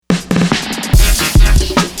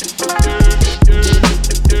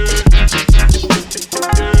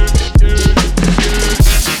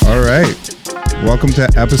welcome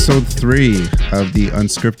to episode 3 of the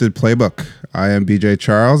Unscripted Playbook. I am BJ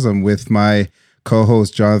Charles. I'm with my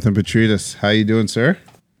co-host Jonathan Petrides. How you doing, sir?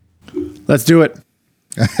 Let's do it.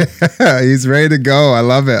 He's ready to go. I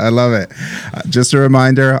love it. Just a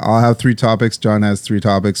reminder, I'll have 3 topics. John has 3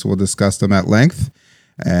 topics. We'll discuss them at length.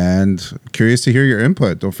 And curious to hear your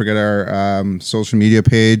input. Don't forget our social media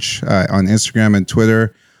page on Instagram and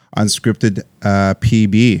Twitter, Unscripted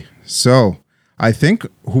PB. So I think,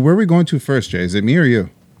 where are we going to first, Jay? Is it me or you?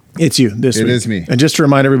 It's you this week. It is me. And just to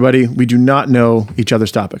remind everybody, we do not know each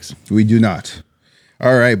other's topics. We do not.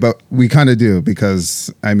 All right, but we kind of do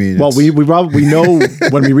because, I mean... Well, we probably know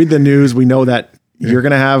when we read the news, we know that you're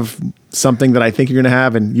going to have something that I think you're going to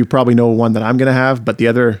have, and you probably know one that I'm going to have, but the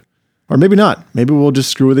other... Or maybe not. Maybe we'll just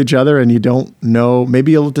screw with each other and you don't know.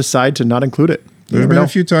 Maybe you'll decide to not include it. There's been a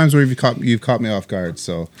few times where you've caught me off guard,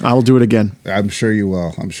 so I'll do it again. I'm sure you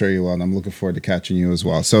will. And I'm looking forward to catching you as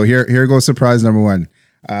well. So here goes surprise number 1.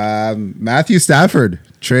 Matthew Stafford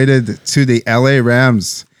traded to the LA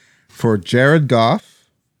Rams for Jared Goff.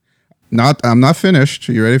 I'm not finished.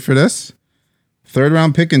 You ready for this? 3rd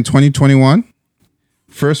round pick in 2021,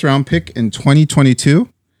 1st round pick in 2022,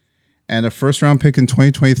 and a 1st round pick in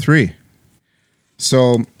 2023.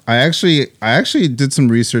 So I actually did some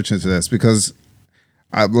research into this because,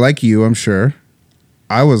 like you, I'm sure,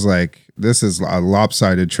 I was like, this is a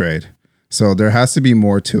lopsided trade. So there has to be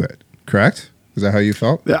more to it, correct? Is that how you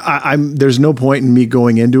felt? There's no point in me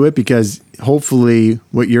going into it because hopefully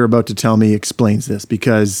what you're about to tell me explains this,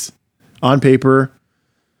 because on paper,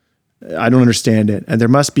 I don't understand it. And there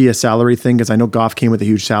must be a salary thing because I know Goff came with a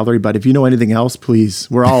huge salary, but if you know anything else, please,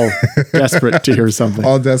 we're all desperate to hear something.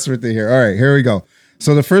 All desperate to hear. All right, here we go.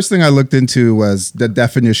 So the first thing I looked into was the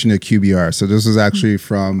definition of QBR. So this was actually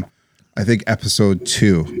from, I think, episode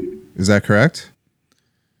 2. Is that correct?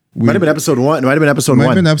 Might have been episode 1. It might have been episode 1. Might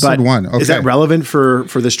have been episode 1. Okay. Is that relevant for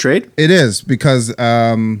this trade? It is, because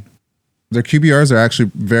their QBRs are actually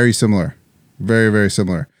very similar. Very, very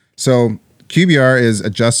similar. So QBR is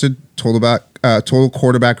adjusted total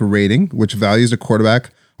quarterback rating, which values a quarterback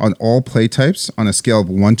on all play types on a scale of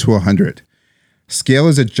 1 to 100. Scale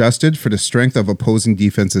is adjusted for the strength of opposing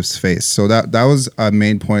defensive face. So that was a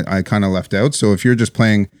main point I kind of left out. So if you're just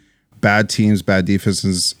playing bad teams, bad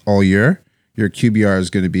defenses all year, your QBR is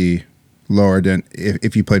going to be lower than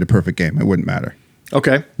if you played a perfect game. It wouldn't matter.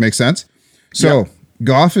 Okay. Makes sense? So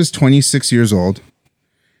Goff is 26 years old.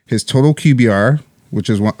 His total QBR, which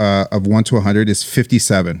is of 1 to 100, is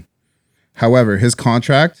 57. However, his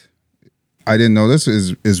contract, I didn't know this,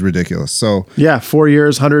 is ridiculous. So 4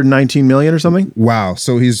 years, 119 million or something. Wow.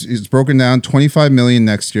 So he's broken down 25 million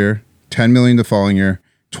next year, 10 million the following year,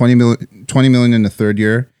 20 million in the 3rd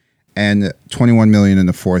year, and 21 million in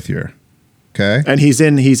the 4th year. Okay. And he's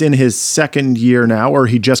in his 2nd year now, or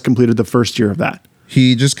he just completed the 1st year of that.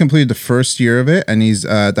 He just completed the 1st year of it, and he's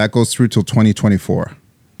that goes through till 2024.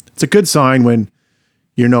 It's a good sign when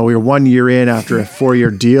you're 1 year in after a 4-year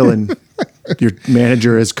deal and your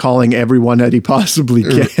manager is calling everyone that he possibly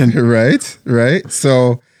can. Right.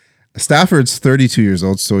 So Stafford's 32 years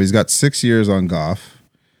old, so he's got 6 years on Goff.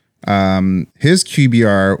 His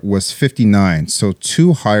QBR was 59, so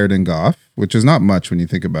 2 higher than Goff, which is not much when you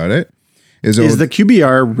think about it. Is the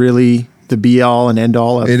QBR really the be all and end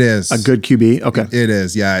all of it is. A good QB? Okay. It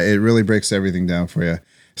is, yeah. It really breaks everything down for you.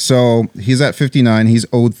 So he's at 59. He's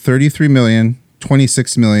owed 33 million,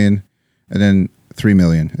 26 million, and then 3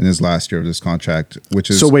 million in his last year of this contract, which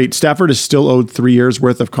is... So wait, Stafford is still owed 3 years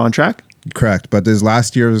worth of contract? Correct, but his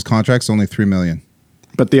last year of his contract is only 3 million.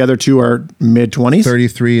 But the other 2 are mid-20s?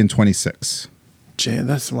 33 and 26. Jay,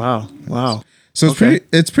 that's wow. So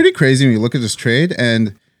it's pretty crazy when you look at this trade,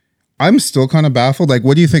 and I'm still kind of baffled. Like,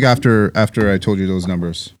 what do you think after I told you those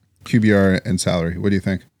numbers? QBR and salary. What do you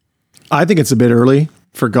think? I think it's a bit early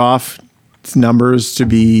for Goff's numbers to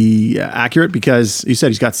be accurate because you said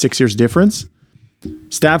he's got 6 years difference.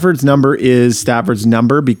 Stafford's number is Stafford's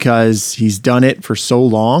number because he's done it for so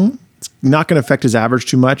long. It's not going to affect his average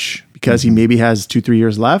too much because he maybe has 2-3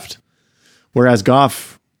 years left. Whereas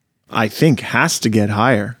Goff, I think, has to get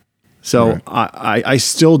higher. So right. I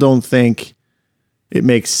still don't think it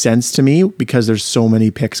makes sense to me because there's so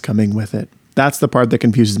many picks coming with it. That's the part that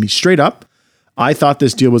confuses me. Straight up, I thought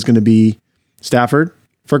this deal was going to be Stafford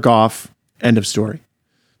for Goff, end of story.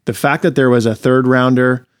 The fact that there was a 3rd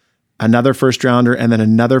rounder, another 1st rounder, and then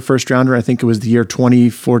another 1st rounder, I think it was the year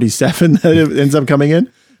 2047 that it ends up coming in.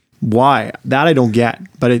 Why? That I don't get,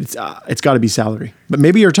 but it's got to be salary. But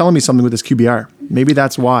maybe you're telling me something with this QBR. Maybe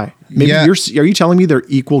that's why. Maybe are you telling me they're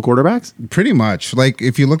equal quarterbacks? Pretty much. Like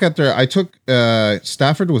if you look at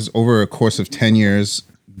Stafford was over a course of 10 years.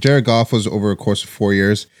 Jared Goff was over a course of 4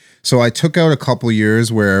 years. So I took out a couple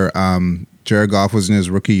years where Jared Goff was in his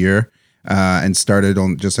rookie year and started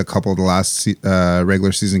on just a couple of the last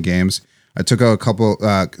regular season games. I took out a couple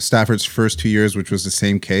Stafford's first 2 years, which was the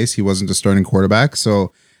same case. He wasn't a starting quarterback.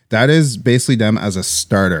 So that is basically them as a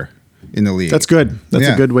starter in the league. That's good. That's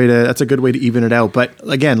a good way to even it out. But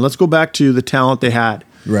again, let's go back to the talent they had.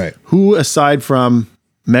 Right. Who aside from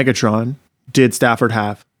Megatron did Stafford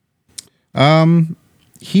have?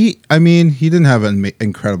 He didn't have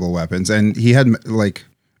incredible weapons, and he had like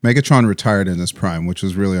Megatron retired in his prime, which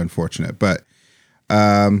was really unfortunate. But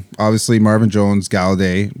obviously Marvin Jones,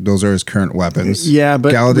 Galladay, those are his current weapons. Yeah,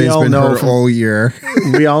 but Galladay's been hurt all year.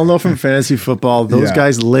 We all know from fantasy football, those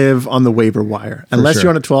guys live on the waiver wire. Unless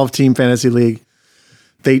you're on a 12-team fantasy league,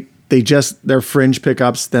 they're fringe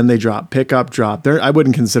pickups, then they drop. Pick up, drop. I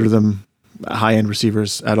wouldn't consider them high-end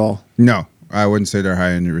receivers at all. No, I wouldn't say they're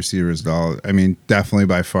high-end receivers at all. I mean, definitely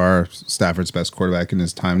by far, Stafford's best quarterback in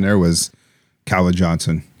his time there was Calvin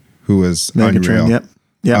Johnson, who was unreal. Yep.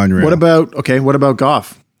 Yeah. Unreal. What about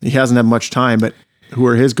Goff? He hasn't had much time, but who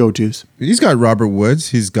are his go-tos? He's got Robert Woods.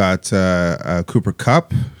 He's got Cooper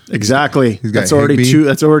Kupp. Exactly. That's already two.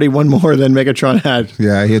 That's already one more than Megatron had.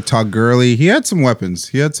 Yeah, he had Todd Gurley. He had some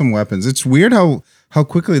weapons. It's weird how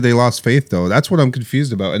quickly they lost faith, though. That's what I'm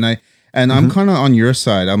confused about. And I'm kind of on your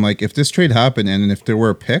side. I'm like, if this trade happened and if there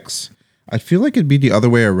were picks, I feel like it'd be the other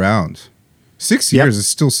way around. 6 years is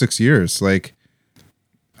still 6 years. Like,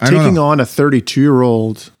 taking on a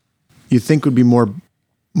 32-year-old, you think would be more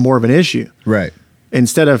of an issue, right?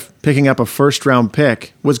 Instead of picking up a first-round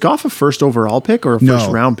pick, was Goff a first overall pick or a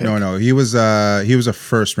first-round pick? No. He was a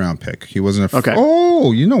first-round pick. He wasn't a. Okay.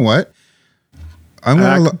 Oh, you know what?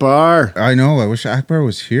 Akbar. I know. I wish Akbar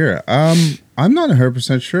was here. I'm not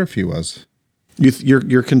 100% sure if he was.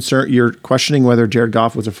 You're concerned. You're questioning whether Jared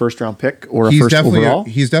Goff was a first-round pick or a first overall.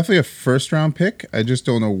 He's definitely a first-round pick. I just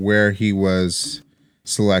don't know where he was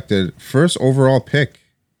selected. First overall pick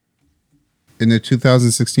in the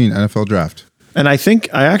 2016 NFL Draft. And I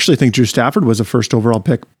actually think Drew Stafford was a first overall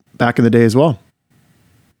pick back in the day as well.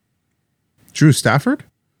 Drew Stafford?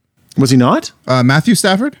 Was he not? Matthew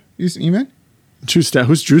Stafford? You meant?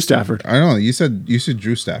 Who's Drew Stafford? I don't know. You said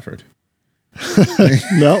Drew Stafford.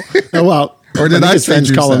 No. Oh, well. Or did I say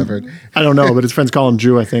Drew Stafford? I don't know, but his friends call him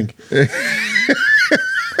Drew, I think.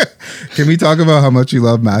 Can we talk about how much you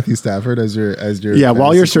love Matthew Stafford as your yeah,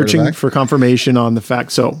 while you're searching for confirmation on the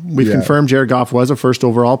fact. So we've confirmed Jared Goff was a first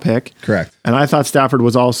overall pick. Correct. And I thought Stafford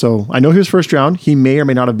was also, I know he was first round. He may or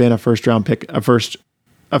may not have been a first round pick, a first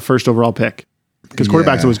overall pick. Because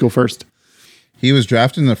quarterbacks always go first. He was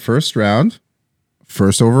drafted in the first round,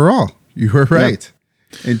 first overall. You were right.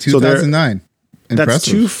 In 2009. Impressive. That's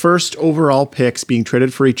two first overall picks being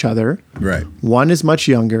traded for each other. Right. One is much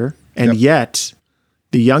younger, and yet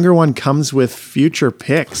the younger one comes with future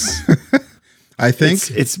picks. I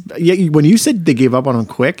think it's when you said they gave up on him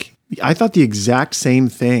quick, I thought the exact same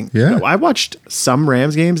thing. Yeah. I watched some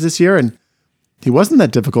Rams games this year, and he wasn't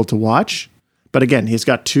that difficult to watch. But again, he's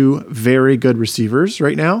got two very good receivers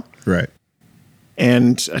right now. Right.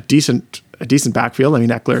 And a decent backfield. I mean,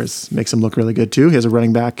 Eckler makes him look really good too. He has a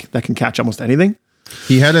running back that can catch almost anything.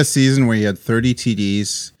 He had a season where he had 30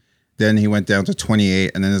 TDs. Then he went down to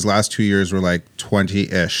 28. And then his last 2 years were like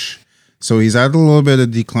 20-ish. So he's had a little bit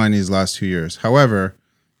of decline these last 2 years. However,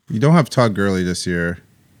 you don't have Todd Gurley this year.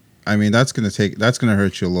 I mean, that's going to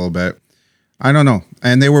hurt you a little bit. I don't know.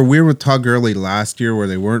 And they were weird with Todd Gurley last year where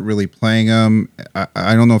they weren't really playing him.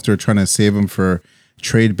 I don't know if they're trying to save him for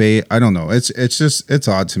trade bait. I don't know. It's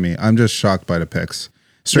odd to me. I'm just shocked by the picks.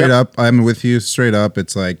 Straight up, I'm with you. Straight up,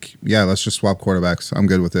 it's like, yeah, let's just swap quarterbacks. I'm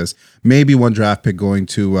good with this. Maybe one draft pick going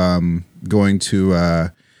to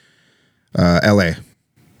LA.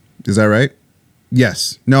 Is that right?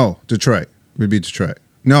 Yes. No. Detroit. Would be Detroit.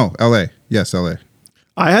 No. LA. Yes, LA.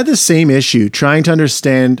 I had the same issue trying to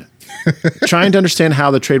understand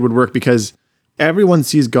how the trade would work because everyone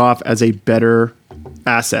sees Goff as a better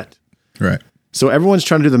asset. Right. So everyone's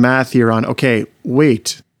trying to do the math here on, okay,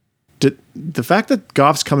 wait, the fact that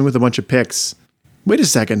Goff's coming with a bunch of picks, wait a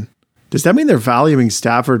second, does that mean they're valuing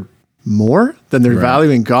Stafford more than they're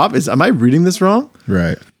valuing Goff? Am I reading this wrong?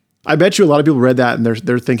 Right. I bet you a lot of people read that and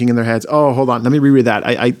they're thinking in their heads, oh, hold on, let me reread that.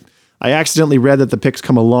 I accidentally read that the picks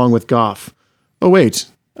come along with Goff. Oh, wait,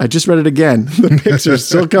 I just read it again. The picks are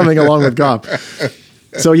still coming along with Goff.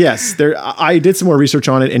 So yes, I did some more research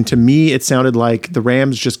on it, and to me, it sounded like the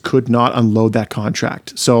Rams just could not unload that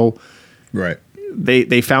contract. So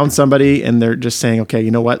they found somebody, and they're just saying, okay,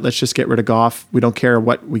 you know what? Let's just get rid of Goff. We don't care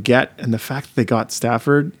what we get. And the fact that they got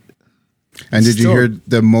Stafford. And did you hear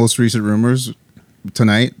the most recent rumors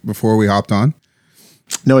tonight before we hopped on?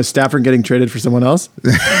 No, is Stafford getting traded for someone else?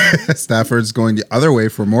 Stafford's going the other way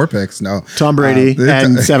for more picks. No. Tom Brady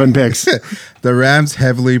and 7 picks. The Rams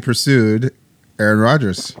heavily pursued Aaron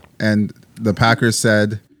Rodgers, and the Packers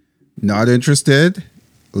said, not interested,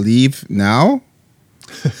 leave now.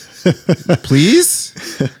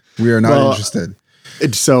 Please? We are not interested.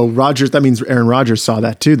 So Rodgers, that means Aaron Rodgers saw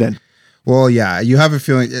that too then. Well, yeah, you have a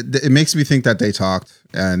feeling, it makes me think that they talked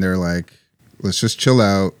and they're like, let's just chill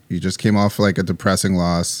out. You just came off like a depressing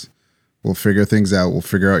loss. We'll figure things out. We'll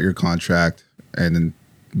figure out your contract. And then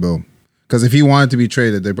boom. Because if he wanted to be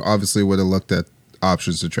traded, they obviously would have looked at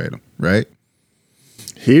options to trade him, right?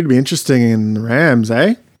 He'd be interesting in the Rams,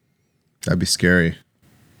 eh? That'd be scary.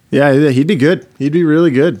 Yeah, he'd be good. He'd be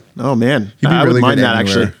really good. Oh, man. He'd be I really wouldn't mind good that,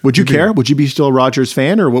 anywhere. actually. Would you care? Would you be still a Rodgers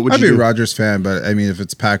fan, or what would I'd you be do? a Rodgers fan, but I mean, if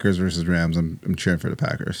it's Packers versus Rams, I'm cheering for the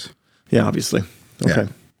Packers. Yeah, obviously. Okay. Yeah.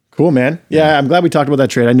 Cool, man. Yeah, I'm glad we talked about that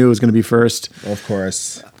trade. I knew it was going to be first. Of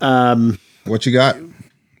course. What you got?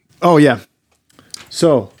 Oh, yeah.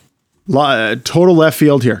 So, total left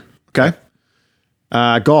field here. Okay.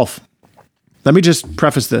 Golf. Let me just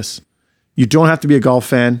preface this. You don't have to be a golf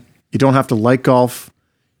fan. You don't have to like golf.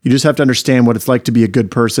 You just have to understand what it's like to be a good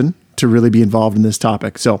person to really be involved in this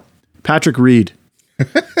topic. So, Patrick Reed,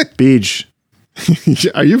 Beach.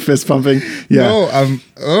 Are you fist pumping? Yeah.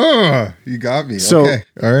 No, you got me. So, okay.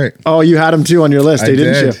 All right. Oh, you had him too on your list,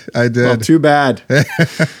 didn't you? I did. Well, too bad.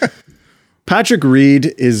 Patrick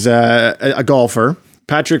Reed is a golfer.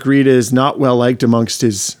 Patrick Reed is not well liked amongst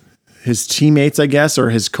his teammates, I guess, or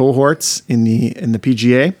his cohorts in the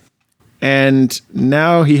PGA. And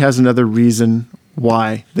now he has another reason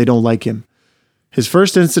why they don't like him. His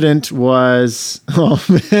first incident was, oh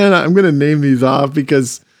man, I'm going to name these off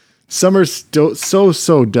because some are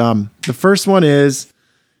so dumb. The first one is,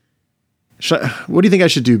 what do you think I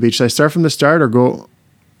should do, Beach? Should I start from the start or go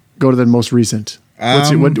to the most recent?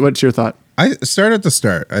 What's your thought? I start at the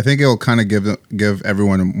start. I think it'll kind of give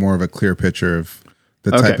everyone more of a clear picture of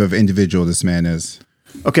the type of individual this man is.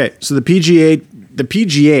 Okay, so the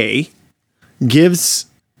PGA gives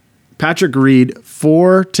Patrick Reed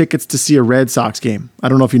 4 tickets to see a Red Sox game. I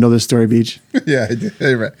don't know if you know this story, Beach. Yeah, I did.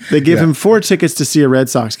 Right. They give him 4 tickets to see a Red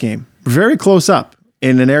Sox game, very close up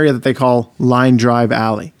in an area that they call Line Drive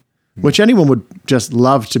Alley, which anyone would just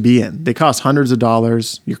love to be in. They cost hundreds of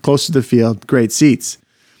dollars. You're close to the field, great seats.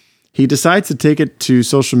 He decides to take it to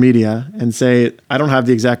social media and say, I don't have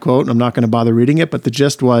the exact quote, and I'm not going to bother reading it, but the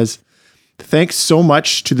gist was, thanks so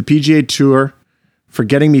much to the PGA Tour for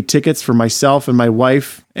getting me tickets for myself and my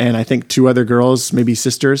wife, and I think 2 other girls, maybe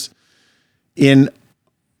sisters, in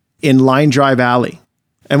Line Drive Alley.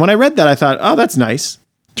 And when I read that, I thought, oh, that's nice.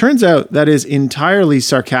 Turns out that is entirely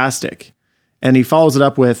sarcastic. And he follows it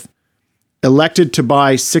up with, elected to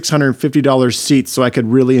buy $650 seats so I could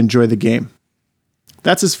really enjoy the game.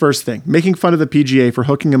 That's his first thing, making fun of the PGA for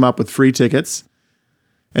hooking him up with free tickets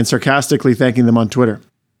and sarcastically thanking them on Twitter.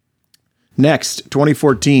 Next,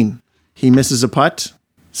 2014, he misses a putt,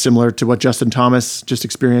 similar to what Justin Thomas just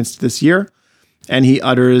experienced this year, and he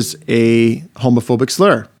utters a homophobic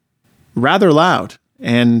slur, rather loud,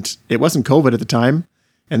 and it wasn't COVID at the time,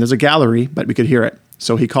 and there's a gallery, but we could hear it.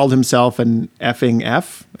 So he called himself an effing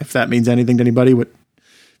F, if that means anything to anybody, would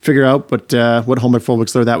figure out what homophobic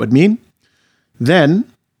slur that would mean. Then,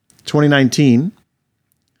 2019,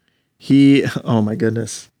 oh my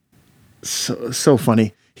goodness, so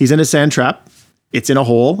funny. He's in a sand trap. It's in a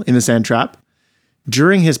hole in the sand trap.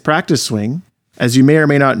 During his practice swing, as you may or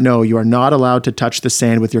may not know, you are not allowed to touch the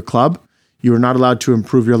sand with your club. You are not allowed to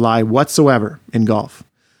improve your lie whatsoever in golf.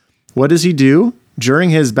 What does he do? During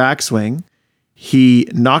his backswing, he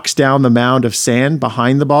knocks down the mound of sand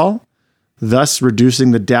behind the ball, thus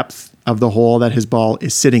reducing the depth of the hole that his ball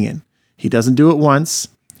is sitting in. He doesn't do it once,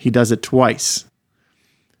 he does it twice.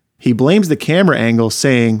 He blames the camera angle,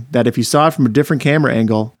 saying that if he saw it from a different camera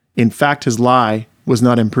angle, in fact, his lie was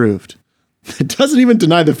not improved. It doesn't even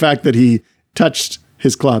deny the fact that he touched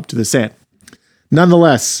his club to the sand.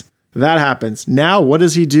 Nonetheless, that happens. Now, what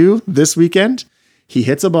does he do this weekend? He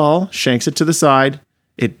hits a ball, shanks it to the side.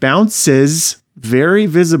 It bounces very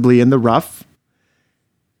visibly in the rough.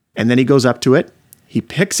 And then he goes up to it. He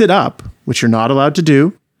picks it up, which you're not allowed to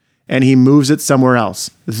do, and he moves it somewhere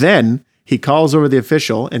else. Then he calls over the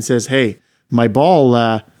official and says, hey, my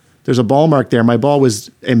ball, there's a ball mark there. My ball was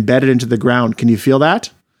embedded into the ground. Can you feel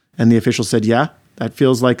that? And the official said, yeah, that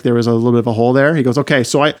feels like there was a little bit of a hole there. He goes, okay,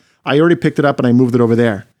 so I already picked it up and I moved it over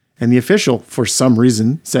there. And the official, for some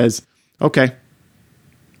reason, says, okay.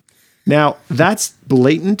 Now, that's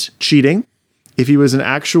blatant cheating. If he was an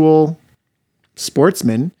actual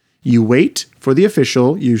sportsman, you wait for the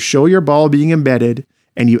official, you show your ball being embedded,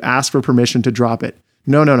 and you ask for permission to drop it.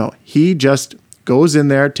 No. He just goes in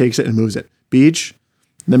there, takes it, and moves it. Beach,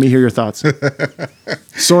 let me hear your thoughts.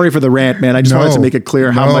 Sorry for the rant, man. I just wanted to make it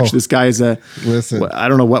clear how much this guy is a. Listen. I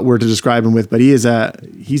don't know what word to describe him with, but he is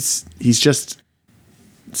he's just.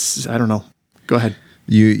 I don't know. Go ahead.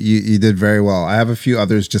 You did very well. I have a few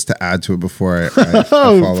others just to add to it before I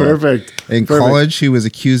Oh, perfect. In college, he was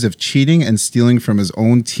accused of cheating and stealing from his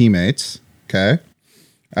own teammates. Okay.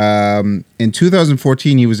 In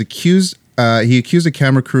 2014, he accused a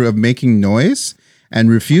camera crew of making noise and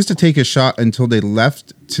refused to take a shot until they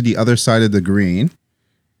left to the other side of the green.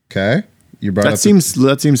 Okay. You brought that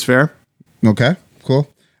seems fair. Okay, cool.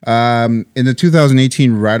 In the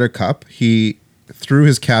 2018 Ryder Cup, he threw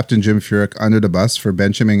his captain Jim Furyk under the bus for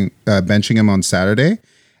benching him on Saturday,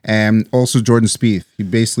 and also Jordan Spieth. He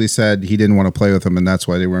basically said he didn't want to play with him, and that's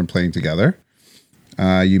why they weren't playing together.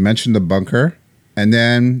 You mentioned the bunker, and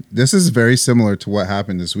then this is very similar to what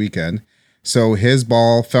happened this weekend. So his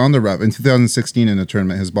ball found the rough in 2016 in the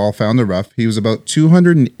tournament. His ball found the rough. He was about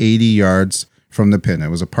 280 yards from the pin. It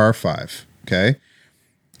was a par 5. Okay,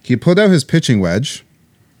 he pulled out his pitching wedge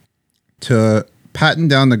to patent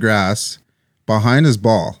down the grass behind his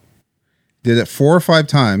ball, did it 4 or 5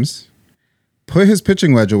 times, put his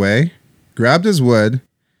pitching wedge away, grabbed his wood,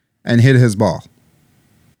 and hit his ball.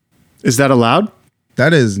 Is that allowed?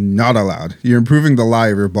 That is not allowed. You're improving the lie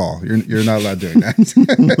of your ball. You're not allowed doing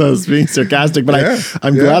that. I was being sarcastic, but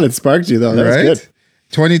I'm glad it sparked you, though. That's good.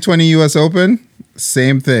 2020 U.S. Open,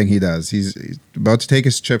 same thing he does. He's about to take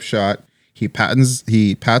his chip shot. He pats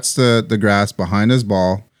the grass behind his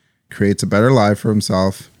ball, creates a better lie for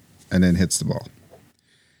himself, and then hits the ball.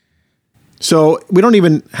 So we don't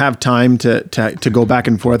even have time to go back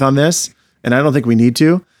and forth on this, and I don't think we need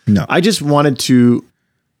to. No. I just wanted to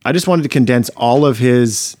condense all of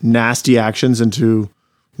his nasty actions into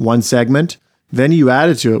one segment. Then you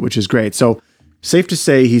added to it, which is great. So safe to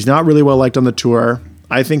say he's not really well liked on the tour.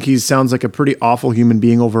 I think he sounds like a pretty awful human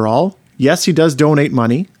being overall. Yes, he does donate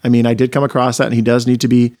money. I mean, I did come across that, and he does need to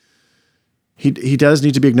be He does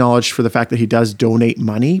need to be acknowledged for the fact that he does donate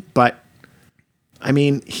money, but I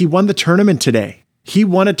mean, he won the tournament today. He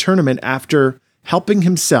won a tournament after helping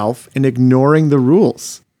himself and ignoring the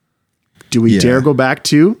rules. Do we dare go back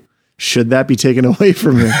to, should that be taken away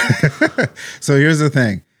from him? So here's the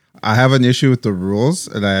thing. I have an issue with the rules,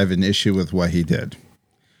 and I have an issue with what he did.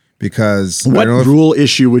 Because what rule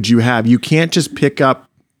issue would you have? You can't just pick up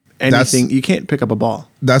anything. You can't pick up a ball.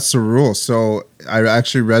 That's the rule. So I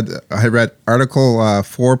actually read article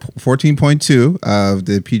 14.2 of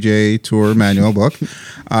the PGA Tour manual book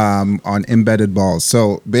on embedded balls.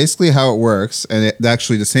 So basically how it works, and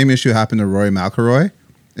actually the same issue happened to Rory McIlroy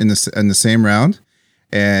in the same round,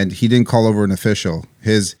 and he didn't call over an official.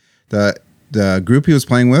 The group he was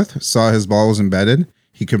playing with saw his ball was embedded.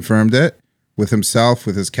 He confirmed it with himself,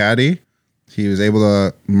 with his caddy. He was able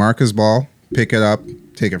to mark his ball, pick it up,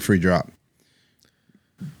 take a free drop.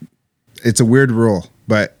 It's a weird rule,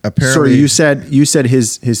 but apparently. So you said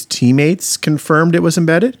his teammates confirmed it was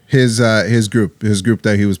embedded? His group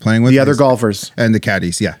that he was playing with. The other golfers. And the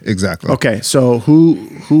caddies, yeah, exactly. Okay, so who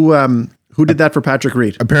did that for Patrick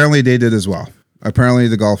Reed? Apparently they did as well. Apparently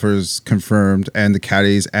the golfers confirmed, and the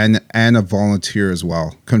caddies and a volunteer as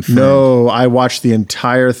well confirmed. No, I watched the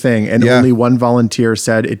entire thing, and only one volunteer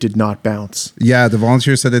said it did not bounce. Yeah, the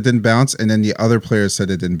volunteer said it didn't bounce, and then the other players said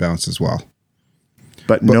it didn't bounce as well.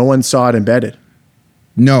 But no one saw it embedded.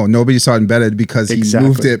 No, nobody saw it embedded because he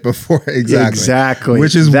moved it before. Exactly.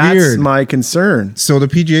 Which is weird. That's my concern. So the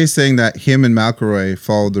PGA is saying that him and McIlroy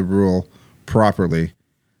followed the rule properly.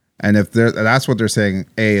 And if that's what they're saying,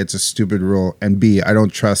 A, it's a stupid rule, and B, I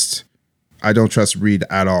don't trust Reed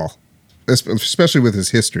at all, especially with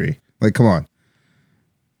his history. Like, come on.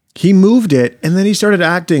 He moved it, and then he started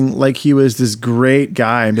acting like he was this great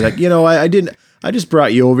guy and be like, I just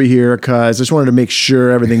brought you over here because I just wanted to make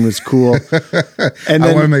sure everything was cool. And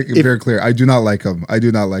I want to make it very clear. I do not like him. I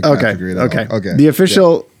do not like Patrick Reed at all. Okay. The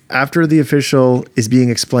official, after the official is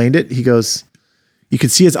being explained it, he goes, you can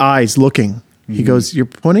see his eyes looking. He goes, you're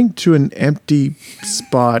pointing to an empty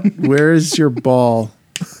spot. Where is your ball?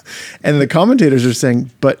 And the commentators are saying,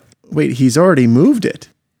 but wait, he's already moved it.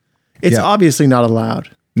 It's obviously not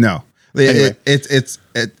allowed. No. Anyway. It's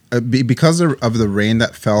because of the rain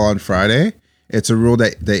that fell on Friday, it's a rule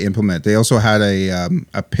that they implement. They also had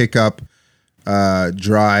a pickup,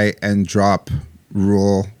 dry and drop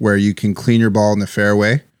rule where you can clean your ball in the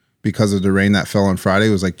fairway because of the rain that fell on Friday.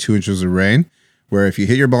 It was like 2 inches of rain, where if you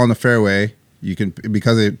hit your ball in the fairway, you can,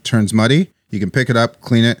 because it turns muddy, you can pick it up,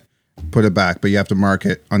 clean it, put it back, but you have to mark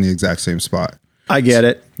it on the exact same spot. I get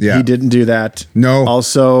it. Yeah. He didn't do that. No.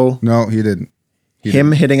 Also, no, he didn't.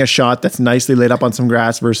 him hitting a shot that's nicely laid up on some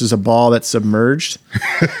grass versus a ball that's submerged.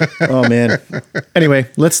 Oh man. Anyway,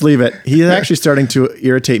 let's leave it. He's actually starting to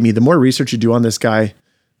irritate me. The more research you do on this guy,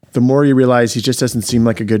 the more you realize he just doesn't seem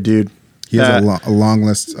like a good dude. He has a long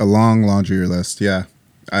list, a long laundry list. Yeah,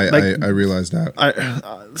 I realized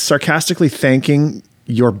that. Sarcastically thanking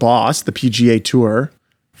your boss, the PGA Tour,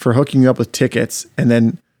 for hooking you up with tickets, and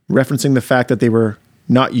then referencing the fact that they were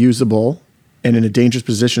not usable and in a dangerous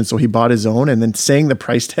position, so he bought his own, and then saying the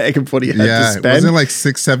price tag of what he had to spend. Wasn't it like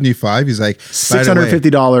 $675? He's like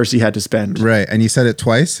 $650 he had to spend. Right, and he said it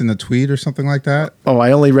twice in a tweet or something like that. Oh,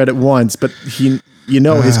 I only read it once, but his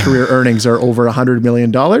career earnings are over $100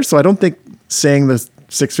 million, so I don't think saying the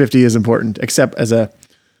 650 is important, except as a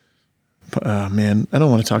man, I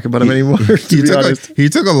don't want to talk about him anymore. He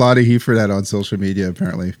took a lot of heat for that on social media.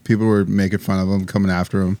 Apparently, people were making fun of him, coming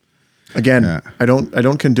after him. Again, I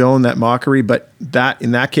don't condone that mockery, but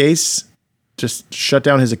in that case, just shut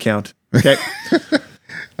down his account. Okay,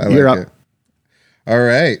 you're up. All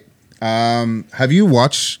right. Have you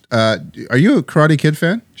watched? Are you a Karate Kid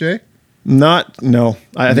fan, Jay? No.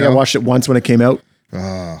 I think I watched it once when it came out.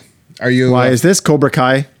 Are you? Why is this Cobra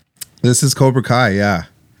Kai? This is Cobra Kai. Yeah.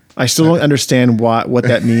 I still don't understand what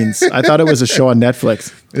that means. I thought it was a show on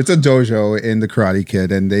Netflix. It's a dojo in the Karate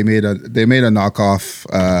Kid, and they made a knockoff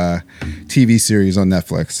TV series on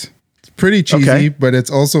Netflix. It's pretty cheesy, but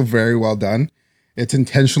it's also very well done. It's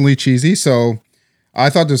intentionally cheesy, so I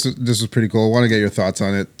thought this was pretty cool. I want to get your thoughts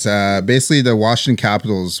on it. Basically, the Washington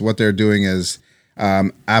Capitals, what they're doing is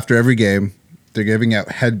after every game, they're giving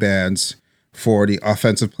out headbands for the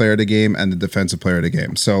offensive player of the game and the defensive player of the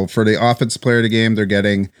game. So for the offensive player of the game, they're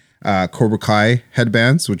getting Cobra Kai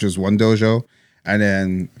headbands, which is one dojo. And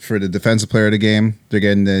then for the defensive player of the game, they're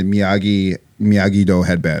getting the Miyagi-Do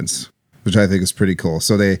headbands, which I think is pretty cool.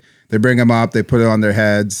 So they bring them up, they put it on their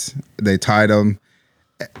heads, they tie them.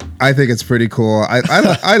 I think it's pretty cool.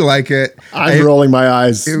 I like it. I'm rolling my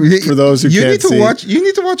eyes for those who can't see. You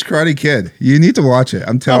need to watch Karate Kid. You need to watch it.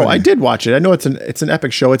 I'm telling you. I did watch it. I know it's an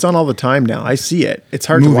epic show. It's on all the time now. I see it. It's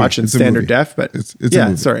hard to watch in standard def, but it's a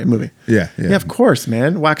movie. Sorry, a movie. Yeah, of course,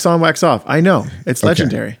 man. Wax on, wax off. I know. It's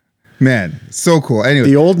legendary. Man, so cool. Anyway,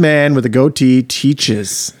 the old man with a goatee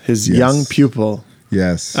teaches his young pupil.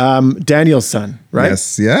 Yes. Daniel's son, right?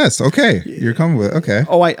 Yes. Okay. You're coming with okay.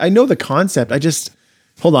 Oh, I know the concept.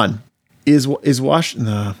 Hold on.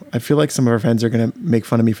 No, I feel like some of our fans are going to make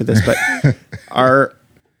fun of me for this, but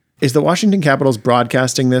is the Washington Capitals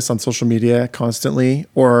broadcasting this on social media constantly,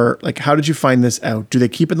 or like how did you find this out? Do they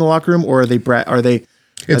keep it in the locker room, or It's in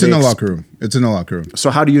the locker room. It's in the locker room.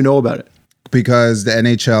 So how do you know about it? Because the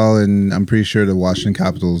NHL and I'm pretty sure the Washington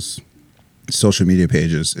Capitals social media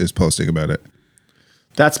pages is posting about it.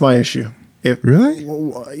 That's my issue. Really?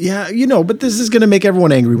 Yeah, but this is going to make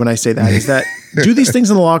everyone angry when I say that, is that do these things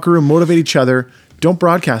in the locker room, motivate each other, don't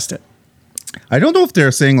broadcast it. I don't know if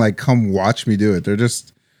they're saying like, come watch me do it. They're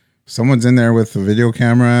just, someone's in there with a video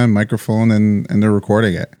camera and microphone and they're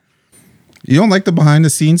recording it. You don't like the behind the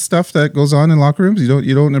scenes stuff that goes on in locker rooms?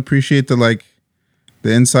 You don't appreciate the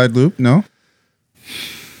inside loop? No?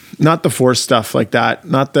 Not the forced stuff like that.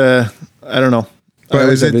 Not the, I don't know. But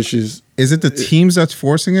is it the teams that's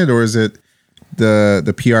forcing it, or is it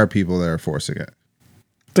the PR people that are forcing it?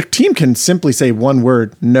 The team can simply say one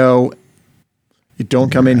word. No, you don't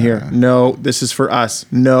come in here. No, this is for us.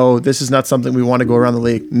 No, this is not something we want to go around the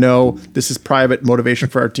league. No, this is private motivation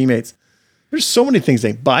for our teammates. There's so many things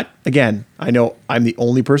but again, I know I'm the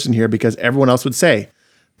only person here because everyone else would say,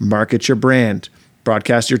 market your brand,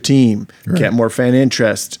 broadcast your team, get more fan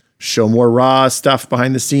interest, show more raw stuff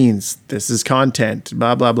behind the scenes. This is content,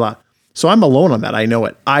 blah, blah, blah. So I'm alone on that. I know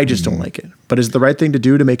it. I just don't like it. But is it the right thing to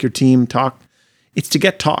do to make your team talk? It's to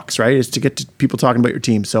get talks, right? It's to get people talking about your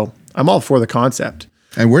team. So I'm all for the concept.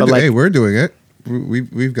 And we're doing it.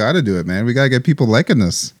 We've got to do it, man. We got to get people liking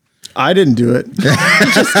this. I didn't do it.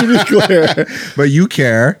 Just to be clear. But you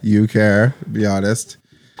care. Be honest.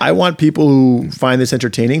 I want people who find this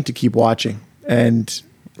entertaining to keep watching. And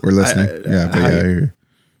we're listening.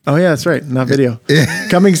 Oh yeah, that's right. Not video.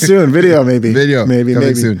 Coming soon. Video maybe. Maybe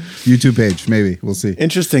soon. YouTube page maybe. We'll see.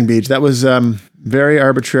 Interesting, Beach. That was very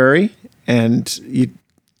arbitrary, and you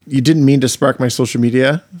didn't mean to spark my social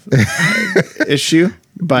media issue,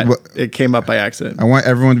 but it came up by accident. I want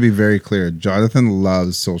everyone to be very clear. Jonathan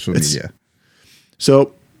loves social media.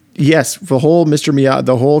 So yes, the whole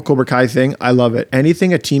the whole Cobra Kai thing, I love it.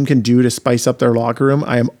 Anything a team can do to spice up their locker room,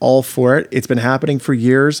 I am all for it. It's been happening for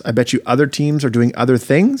years. I bet you other teams are doing other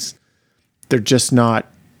things. They're just not,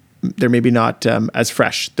 they're maybe not as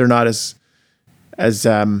fresh. They're not as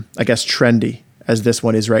I guess, trendy. as this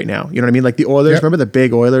one is right now. You know what I mean? Like the Oilers, Yep. remember the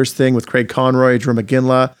big Oilers thing with Craig Conroy, Drew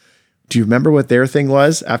McGinley? Do you remember what their thing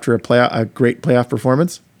was after a great playoff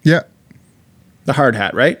performance? Yeah. The hard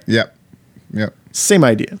hat, right? Yep. Yep. Same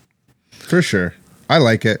idea. For sure. I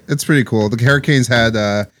like it. It's pretty cool. The Hurricanes had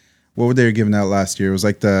what were they giving out last year? It was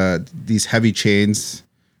like these heavy chains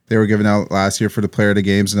they were giving out last year for the player of the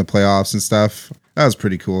games in the playoffs and stuff. That was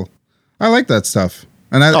pretty cool. I like that stuff.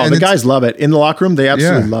 And The guys love it. In the locker room, they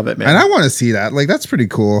absolutely love it, man. And I want to see that. Like that's pretty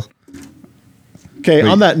cool. Okay,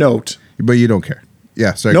 on that note. But you don't care.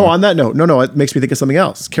 Yeah, sorry. No, on that note. No, it makes me think of something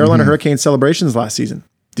else. Carolina Hurricanes celebrations last season.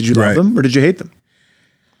 Did you love them or did you hate them?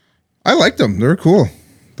 I liked them. They were cool.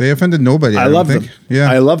 They offended nobody. I love them. Yeah.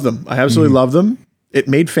 I love them. I absolutely love them. It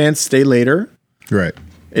made fans stay later. Right.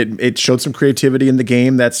 It showed some creativity in the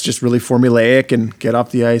game that's just really formulaic and get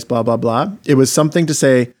off the ice, blah, blah, blah. It was something to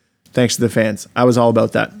say thanks to the fans. I was all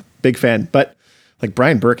about that. Big fan. But like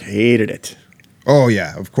Brian Burke hated it. Oh,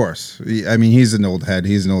 yeah, of course. I mean, he's an old head.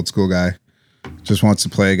 He's an old school guy. Just wants to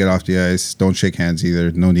play, get off the ice. Don't shake hands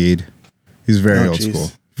either. No need. He's very old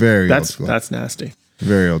school. Very old school. That's nasty.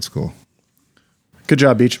 Very old school. Good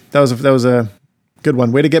job, Beach. That was a good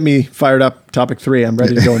one. Way to get me fired up. Topic 3. I'm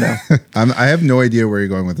ready to go now. I have no idea where you're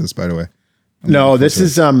going with this, by the way. No, this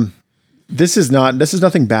is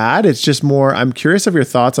nothing bad. It's just more, I'm curious of your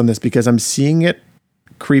thoughts on this because I'm seeing it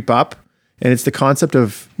creep up, and it's the concept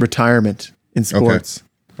of retirement in sports.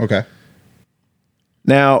 Okay.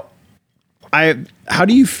 Now, how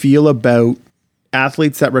do you feel about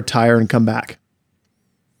athletes that retire and come back?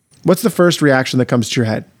 What's the first reaction that comes to your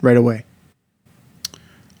head right away?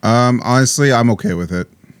 Honestly, I'm okay with it.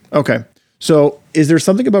 Okay. So is there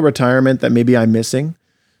something about retirement that maybe I'm missing?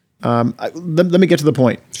 Let me get to the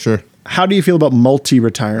point. Sure. How do you feel about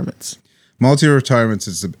multi-retirements? Multi-retirements,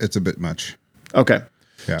 it's a bit much. Okay.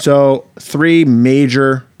 Yeah. So 3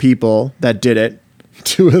 major people that did it.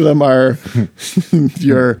 2 of them are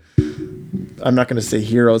I'm not going to say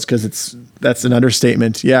heroes because that's an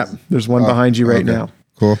understatement. Yeah. There's one behind you right now.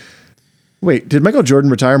 Cool. Wait, did Michael Jordan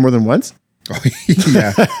retire more than once? Oh,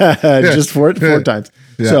 yeah. Just four times.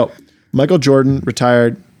 Yeah. So Michael Jordan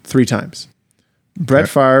retired 3 times. Brett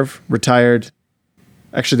Favre retired.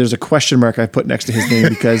 Actually, there's a question mark I put next to his name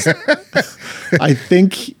because I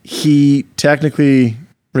think he technically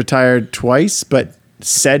retired twice, but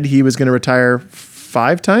said he was going to retire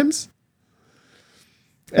 5 times.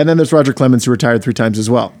 And then there's Roger Clemens, who retired 3 times as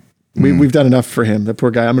well. We've done enough for him. The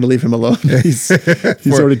poor guy. I'm going to leave him alone. He's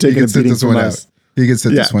already taken a beating from us. He can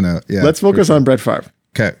sit this one out. Yeah. Let's focus on Brett Favre.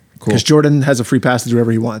 Okay, cool. Because Jordan has a free pass to do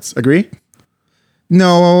whatever he wants. Agree?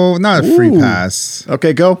 No, not a free pass.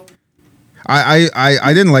 Okay, go. I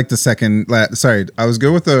didn't like the second. Sorry, I was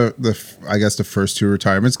good with the I guess the first 2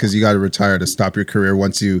 retirements because you got to retire to stop your career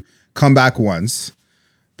once you come back once.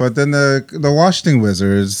 But then the Washington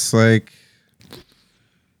Wizards, like,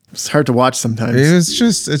 it's hard to watch sometimes.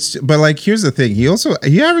 But like, here's the thing.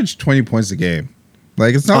 He averaged 20 points a game.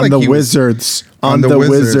 Like, it's not on like the Wizards. On the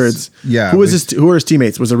Wizards. Yeah. Who were his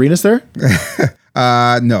teammates? Was Arenas there?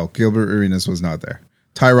 No, Gilbert Arenas was not there.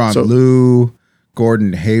 Tyronn Lue,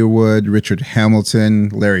 Gordon Hayward, Richard Hamilton,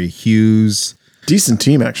 Larry Hughes. Decent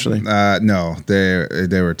team, actually. No,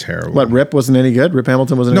 they were terrible. What, Rip wasn't any good? Rip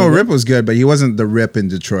Hamilton wasn't any good? No, Rip was good, but he wasn't the Rip in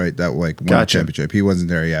Detroit that like won the championship. He wasn't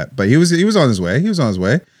there yet. But he was on his way.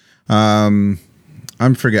 I'm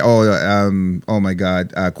forget. Oh my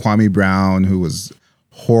God, Kwame Brown, who was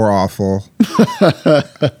awful.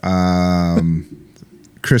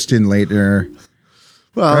 Christian Laettner.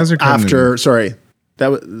 Well, that was the Jihadi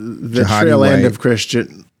trail end White. of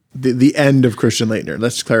Christian. The end of Christian Laettner.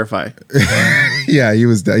 Let's clarify. Yeah,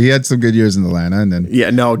 he had some good years in Atlanta, and then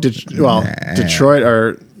Detroit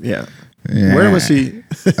or yeah. Where was he?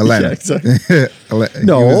 Atlanta. Yeah, exactly.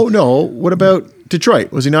 No. What about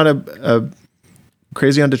Detroit? Was he not a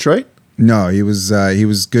crazy on Detroit? No, he was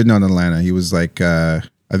good on Atlanta. He was like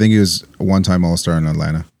I think he was a 1-time All-Star in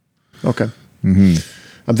Atlanta. Okay. Mm-hmm.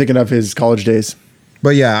 I'm thinking of his college days.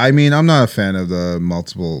 But yeah, I mean, I'm not a fan of the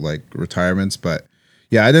multiple like retirements, but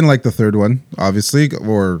yeah, I didn't like the third one, obviously,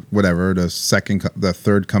 or whatever. The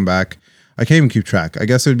third comeback. I can't even keep track. I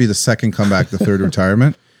guess it would be the second comeback, the third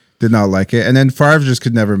retirement. Did not like it, and then Favre just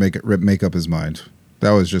could never make up his mind.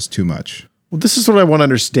 That was just too much. Well, this is what I want to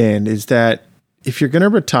understand: is that if you're going to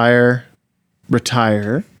retire,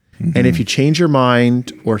 mm-hmm. and if you change your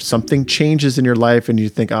mind or something changes in your life, and you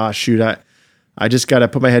think, shoot, I just got to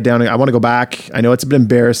put my head down. I want to go back. I know it's a bit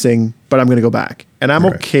embarrassing, but I'm going to go back. And I'm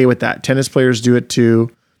okay with that. Tennis players do it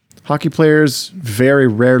too. Hockey players very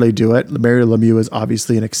rarely do it. Mario Lemieux is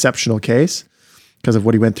obviously an exceptional case because of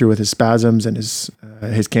what he went through with his spasms and his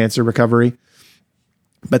cancer recovery.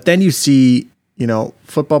 But then you see,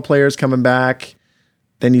 football players coming back.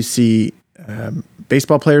 Then you see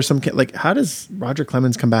baseball players. How does Roger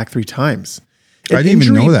Clemens come back 3 times? I didn't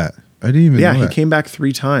even know that. Yeah, he came back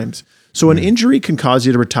 3 times. So an injury can cause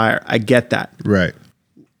you to retire. I get that. Right.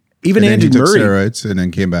 Even and Andy then he Murray. took steroids and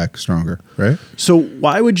then came back stronger, right? So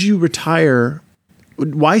why would you retire?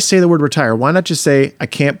 Why say the word retire? Why not just say, I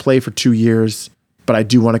can't play for 2 years, but I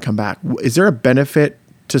do want to come back? Is there a benefit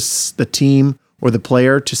to the team or the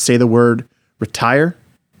player to say the word retire?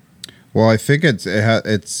 Well, I think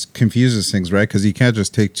it confuses things, right? Because you can't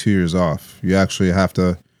just take 2 years off. You actually have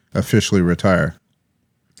to officially retire.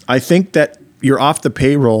 I think that you're off the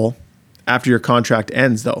payroll after your contract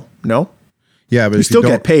ends, though. No? Yeah, but you still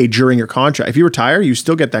get paid during your contract. If you retire, you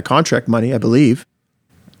still get that contract money, I believe.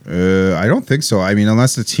 I don't think so. I mean,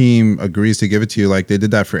 unless the team agrees to give it to you, like they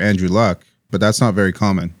did that for Andrew Luck, but that's not very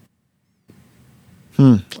common.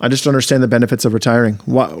 I just don't understand the benefits of retiring.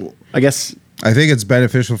 I think it's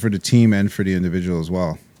beneficial for the team and for the individual as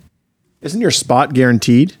well. Isn't your spot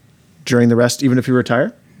guaranteed during the rest, even if you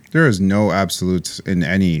retire? There is no absolutes in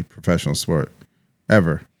any professional sport,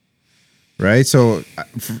 ever. Right? So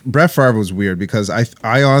Brett Favre was weird because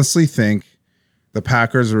I honestly think the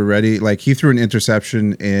Packers were ready. Like he threw an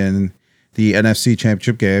interception in the NFC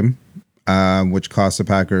Championship game, which cost the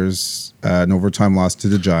Packers an overtime loss to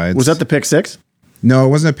the Giants. Was that the pick 6? No, it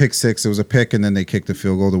wasn't a pick 6. It was a pick, and then they kicked the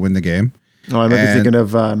field goal to win the game. Oh, I might be thinking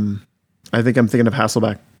of. I think I'm thinking of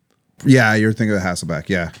Hasselbeck. Yeah, you're thinking of Hasselbeck.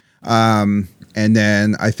 Yeah. And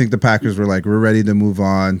then I think the Packers were like, we're ready to move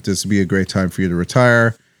on. This would be a great time for you to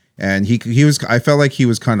retire. And he was, I felt like he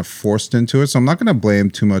was kind of forced into it. So I'm not going to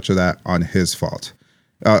blame too much of that on his fault.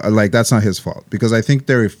 That's not his fault because I think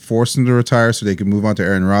they were forced him to retire so they could move on to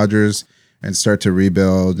Aaron Rodgers and start to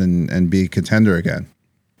rebuild and be a contender again.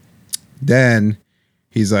 Then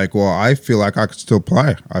he's like, well, I feel like I could still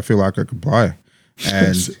play. I feel like I could play.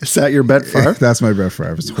 And is that your bet, Favre? That's my bet,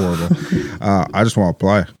 Favre. It's horrible. I just want to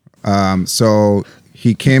play. So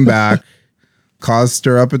he came back, caused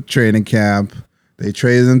stir up at training camp. They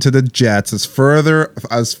traded him to the Jets as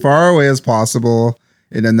far away as possible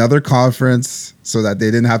in another conference so that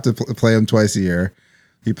they didn't have to play him twice a year.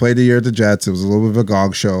 He played a year at the Jets. It was a little bit of a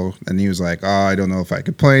gong show. And he was like, I don't know if I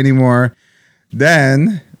could play anymore.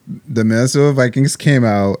 Then the Minnesota Vikings came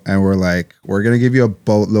out and were like, we're going to give you a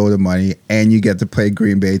boatload of money and you get to play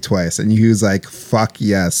Green Bay twice. And he was like, fuck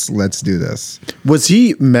yes, let's do this. Was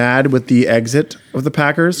he mad with the exit of the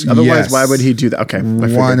Packers? Otherwise, yes. Why would he do that? Okay.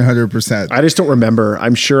 100%. I just don't remember.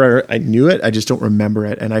 I'm sure I knew it. I just don't remember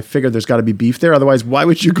it. And I figured there's got to be beef there. Otherwise, why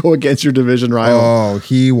would you go against your division rival? Oh,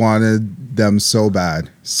 he wanted them so bad.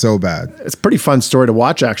 So bad. It's a pretty fun story to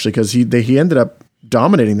watch, actually, because he ended up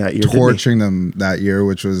dominating that year, torching them that year,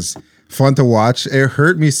 which was fun to watch. It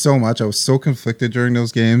hurt me so much. I was so conflicted during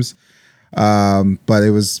those games, but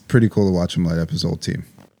it was pretty cool to watch him light up his old team.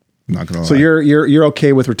 I'm not gonna lie. So you're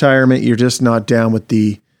okay with retirement. You're just not down with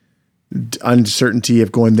the uncertainty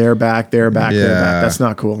of going there back. That's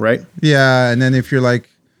not cool, right? Yeah, and then if you're like,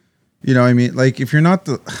 you know what I mean? Like if you're not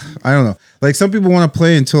I don't know. Like some people want to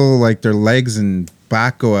play until like their legs and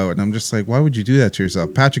back go out, and I'm just like, why would you do that to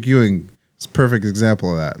yourself? Patrick Ewing. It's a perfect example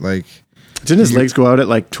of that. Like, didn't his legs go out at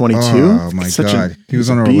like 22? Oh my God. He was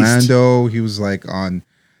on Orlando. He was like on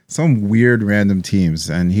some weird random teams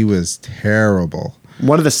and he was terrible.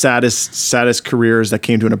 One of the saddest careers that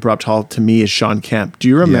came to an abrupt halt to me is Sean Kemp. Do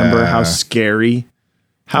you remember how scary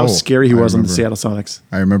he was on the Seattle Sonics?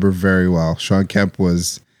 I remember very well. Sean Kemp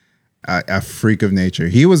was a freak of nature.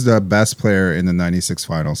 He was the best player in the 96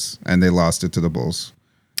 finals and they lost it to the Bulls.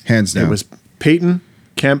 Hands down. It was Peyton,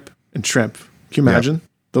 Kemp, and Tremp. Can you imagine? Yep.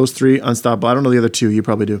 Those 3 unstoppable. I don't know the other 2. You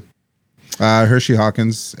probably do. Hershey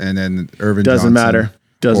Hawkins and then Irvin Doesn't Johnson.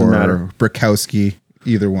 Doesn't matter. Brikowski.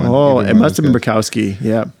 Either one. Oh, either it must have been Brikowski.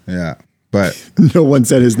 Yeah. Yeah. But no one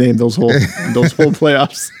said his name those whole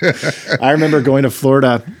playoffs. I remember going to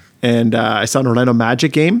Florida and I saw an Orlando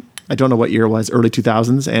Magic game. I don't know what year it was, early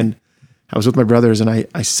 2000s. And I was with my brothers and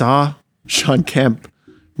I saw Sean Kemp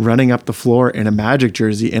running up the floor in a Magic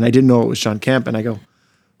jersey. And I didn't know it was Sean Kemp. And I go,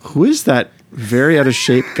 who is that very out of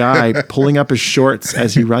shape guy pulling up his shorts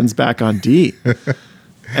as he runs back on D?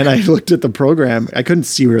 And I looked at the program. I couldn't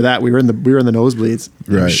see where that. We were in the nosebleeds.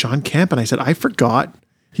 Right. It was Sean Kemp. And I said, I forgot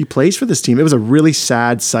he plays for this team. It was a really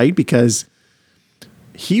sad sight because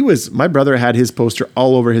my brother had his poster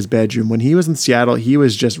all over his bedroom. When he was in Seattle, he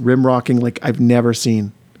was just rim rocking like I've never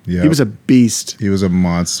seen. Yep. He was a beast. He was a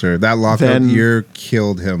monster. That lockout year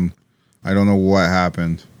killed him. I don't know what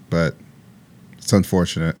happened, but it's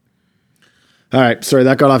unfortunate. All right. Sorry,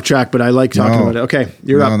 that got off track, but I like talking about it. Okay,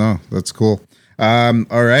 you're up. No, that's cool. All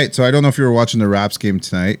right. So I don't know if you were watching the Raps game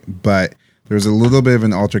tonight, but there was a little bit of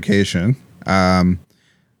an altercation.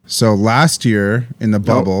 So last year in the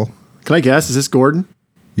bubble, Can I guess? Is this Gordon?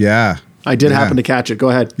 yeah, I did yeah, happen to catch it. Go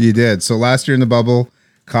ahead. you did. So last year in the bubble,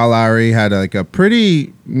 Kyle Lowry had like a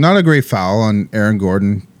pretty not a great foul on Aaron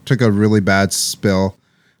Gordon. Took a really bad spill.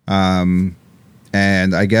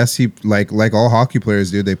 And I guess he like all hockey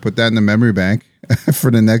players do, they put that in the memory bank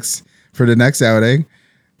for the next outing.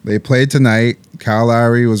 They played tonight. Kyle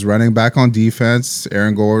Lowry was running back on defense.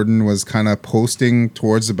 Aaron Gordon was kind of posting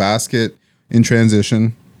towards the basket in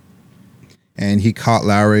transition, and he caught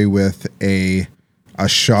Lowry with a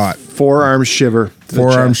shot. Forearm shiver. to the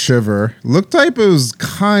Forearm chest. shiver. Looked like it was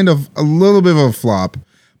kind of a little bit of a flop,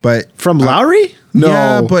 but From Lowry? No.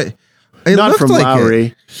 yeah, but it Not looked from like Lowry.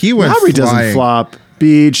 it. He went Lowry flying. doesn't flop.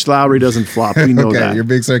 Beach, Lowry doesn't flop. We know Okay, that. you're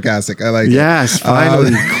being sarcastic. I like it. Yes, finally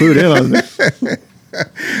clued in on this.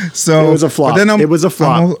 So It was a flop. It was a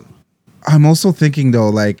flop. I'm also thinking though,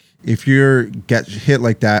 like if you're get hit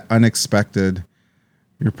like that unexpected,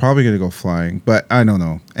 you're probably gonna go flying. But I don't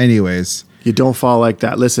know. Anyways, You don't fall like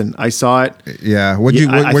that. Listen, I saw it. yeah. What I are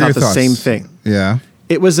your thought the thoughts? same thing. Yeah.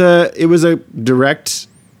 It was a direct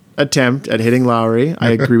attempt at hitting Lowry.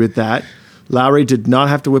 I agree with that. Lowry did not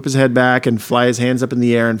have to whip his head back and fly his hands up in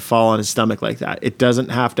the air and fall on his stomach like that. It doesn't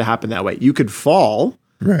have to happen that way. You could fall,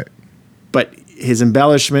 Right. but his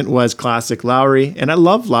embellishment was classic Lowry. And I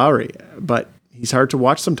love Lowry, but he's hard to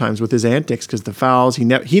watch sometimes with his antics because the fouls, he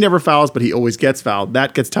never fouls, but he always gets fouled.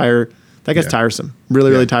 That gets tiresome.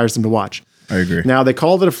 Really tiresome to watch. I agree. Now they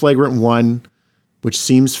called it a flagrant one, which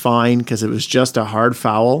seems fine because it was just a hard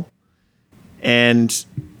foul. And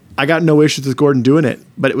I got no issues with Gordon doing it,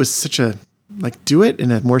 but it was such a do it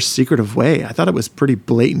in a more secretive way. I thought it was pretty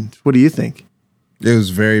blatant. What do you think? It was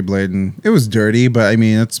very blatant. It was dirty, but I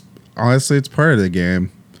mean, it's honestly it's part of the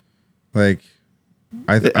game. Like,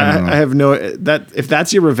 I don't know. I have no that if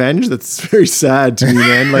that's your revenge, that's very sad to me,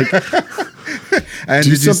 man. Like, And do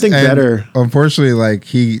did you- something and better. Unfortunately, like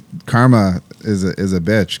karma is a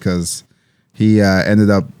bitch because he ended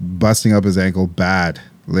up busting up his ankle bad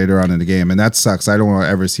later on in the game, and that sucks. I don't want to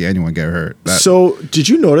ever see anyone get hurt. So, did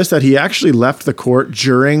you notice that he actually left the court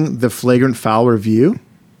during the flagrant foul review?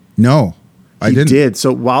 No, I He didn't. did.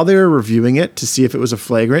 So while they were reviewing it to see if it was a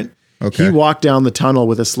flagrant, Okay. he walked down the tunnel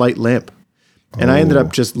with a slight limp. And I ended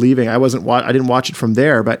up just leaving. I didn't watch it from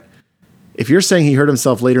there, but if you're saying he hurt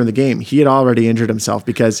himself later in the game, he had already injured himself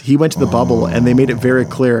because he went to the bubble and they made it very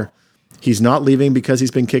clear he's not leaving because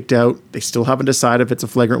he's been kicked out. They still haven't decided if it's a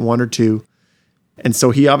flagrant 1 or 2. And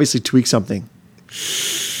so he obviously tweaked something.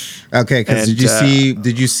 Okay, because And,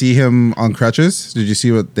 did you see him on crutches? Did you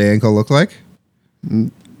see what the ankle looked like?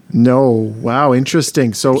 No. Wow.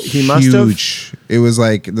 Interesting. So he must have. Huge. It was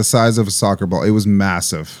like the size of a soccer ball. It was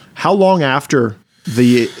massive. How long after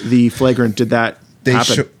the flagrant did that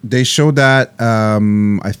happen? They showed that.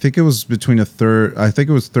 I think it was between third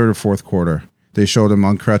or fourth quarter. They showed him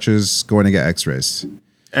on crutches going to get X-rays.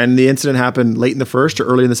 And the incident happened late in the first or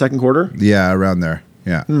early in the second quarter? Yeah, around there.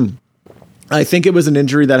 Yeah. I think it was an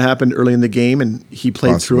injury that happened early in the game and he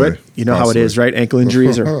played through it. Possibly. You know how it is, right? Ankle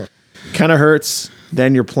injuries are kind of hurts.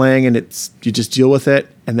 Then you're playing and you just deal with it.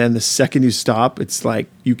 And then the second you stop, it's like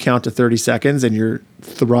you count to 30 seconds and your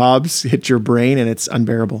throbs hit your brain and it's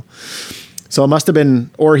unbearable. So it must have been,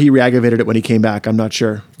 or he re-aggravated it when he came back. I'm not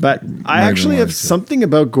sure. But I actually have something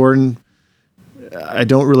about Gordon I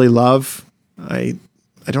don't really love. I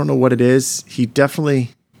don't know what it is. He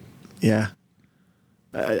definitely, yeah.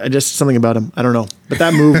 I just something about him. I don't know. But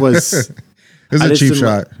that move was. It was I a just cheap didn't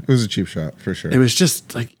shot. It was a cheap shot for sure. It was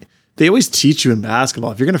just like they always teach you in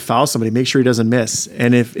basketball. If you're going to foul somebody, make sure he doesn't miss.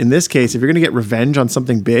 And if in this case, if you're going to get revenge on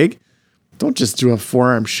something big, don't just do a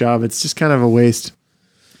forearm shove. It's just kind of a waste.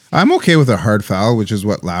 I'm okay with a hard foul, which is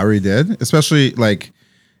what Lowry did. Especially like,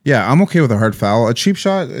 yeah, I'm okay with a hard foul. A cheap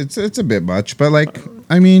shot, it's a bit much, but like,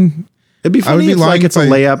 I mean, It'd be I would funny be if lying like it's if a I-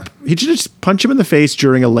 layup. He should just punch him in the face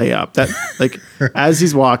during a layup. That like as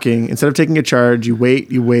he's walking, instead of taking a charge, you wait,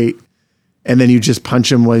 and then you just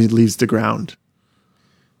punch him when he leaves the ground.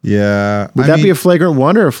 yeah. Would that be a flagrant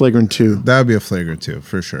 1 or a flagrant 2? that would be a flagrant 2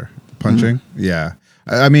 for sure. Punching, yeah.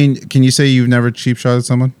 I mean, can you say you've never cheap shotted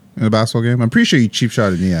someone in a basketball game? I'm pretty sure you cheap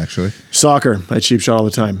shotted me actually. Soccer, I cheap shot all the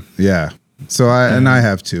time. Yeah. So I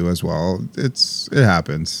have too as well. It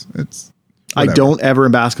happens. It's I whatever. don't ever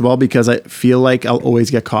in basketball because I feel like I'll always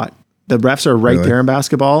get caught. The refs are right Really? there in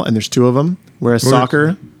basketball, and there's 2 of them. Whereas Well,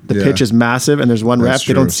 soccer, the yeah. pitch is massive, and there's one That's ref.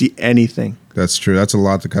 They don't true. see anything. That's true. That's a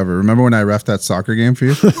lot to cover. Remember when I reffed that soccer game for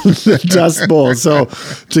you? The Dust Bowl. So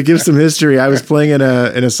to give some history, I was playing in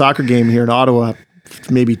a soccer game here in Ottawa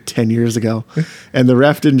maybe 10 years ago, and the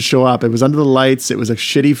ref didn't show up. It was under the lights. It was a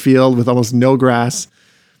shitty field with almost no grass.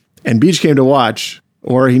 and Beach came to watch,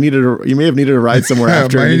 or you may have needed a ride somewhere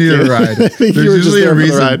after. I needed a ride. There's usually a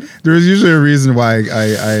reason. There's usually a reason why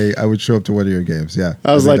I would show up to one of your games. Yeah,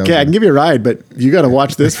 I was like, I can give you a ride, but you got to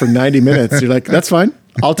watch this for 90 minutes. You're like, that's fine.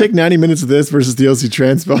 I'll take 90 minutes of this versus the OC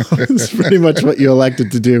Transpo. It's pretty much what you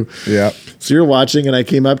elected to do. Yeah. So you're watching, and I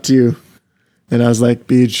came up to you, and I was like,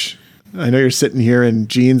 Beach, I know you're sitting here in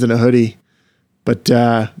jeans and a hoodie, but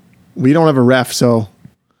we don't have a ref, so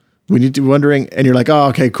we need to be wondering. And you're like, oh,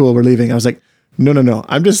 okay, cool, we're leaving. I was like, no.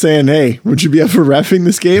 I'm just saying, hey, would you be up for reffing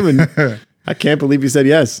this game? And I can't believe you said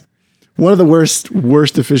yes. One of the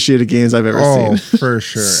worst officiated games I've ever seen. For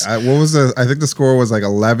sure. I think the score was like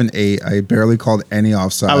 11-8. I barely called any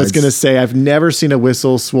offsides. I was going to say, I've never seen a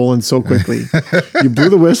whistle swollen so quickly. You blew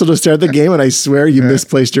the whistle to start the game, and I swear you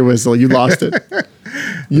misplaced your whistle. You lost it.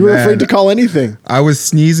 You were afraid to call anything. I was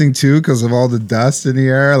sneezing too because of all the dust in the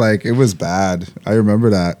air. Like, it was bad. I remember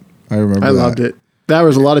that. I loved it. There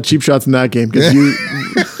was a lot of cheap shots in that game because you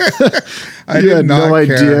had no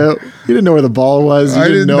idea. You didn't know where the ball was. I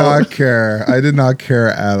did not care. I did not care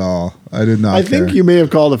at all. I did not care. I think you may have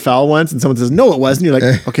called a foul once and someone says, no, it wasn't. You're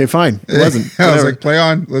like, okay, fine. It wasn't. I was like, play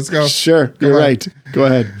on. Let's go. Sure. You're right. Go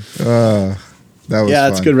ahead. That was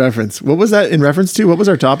that's a good reference. What was that in reference to? What was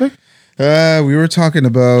our topic? We were talking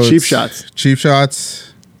about cheap shots. Cheap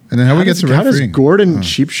shots. And then how we get to refereeing. How does Gordon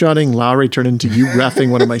cheap shotting Lowry turn into you reffing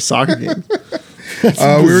one of my soccer games? We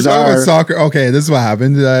were talking about soccer. Okay, this is what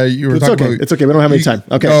happened. You were talking about. It's okay. We don't have any time.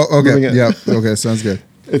 Okay. Oh, okay. Yeah. Okay. Sounds good.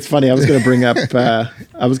 It's funny. I was going to bring up.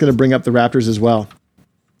 I was going to bring up the Raptors as well.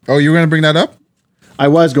 Oh, you were going to bring that up? I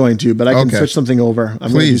was going to, but I can switch something over.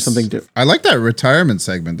 I'm going to do something different. I like that retirement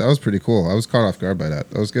segment. That was pretty cool. I was caught off guard by that.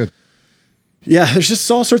 That was good. Yeah, there's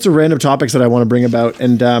just all sorts of random topics that I want to bring about,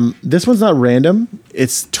 and this one's not random.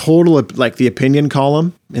 It's total, like the opinion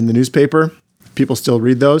column in the newspaper. People still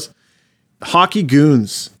read those. Hockey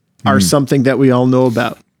goons are something that we all know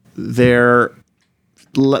about. They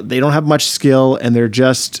don't have much skill, and they're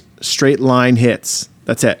just straight line hits.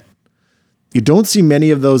 That's it. You don't see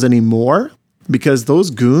many of those anymore because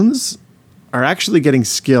those goons are actually getting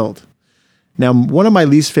skilled. Now, one of my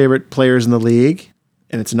least favorite players in the league,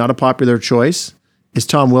 and it's not a popular choice, is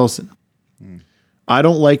Tom Wilson. I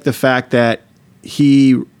don't like the fact that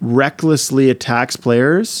he recklessly attacks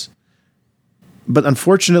players, but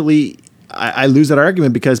unfortunately, I lose that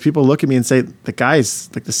argument because people look at me and say, the guy's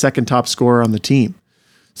like the second top scorer on the team.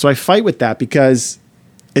 So I fight with that because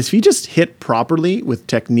if he just hit properly with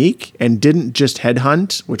technique and didn't just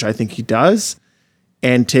headhunt, which I think he does,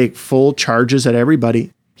 and take full charges at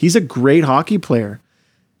everybody, he's a great hockey player.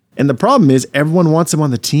 And the problem is everyone wants him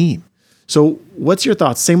on the team. So what's your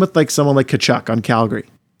thoughts? Same with like someone like Tkachuk on Calgary.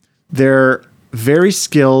 They're very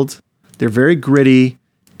skilled. They're very gritty.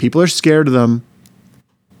 People are scared of them,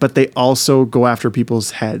 but they also go after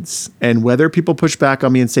people's heads. And whether people push back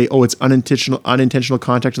on me and say, oh, it's unintentional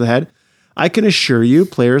contact to the head, I can assure you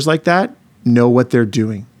players like that know what they're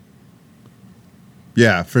doing.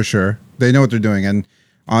 Yeah, for sure. They know what they're doing. And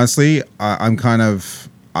honestly,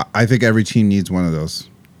 I think every team needs one of those,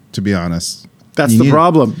 to be honest. That's the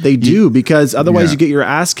problem. They do, because otherwise you get your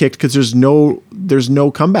ass kicked because there's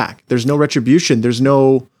no comeback. There's no retribution. There's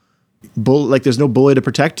no bully to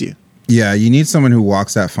protect you. Yeah, you need someone who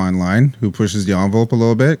walks that fine line, who pushes the envelope a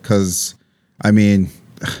little bit, because, I mean,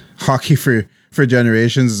 hockey for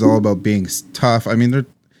generations is all about being tough. I mean, they're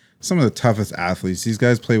some of the toughest athletes. These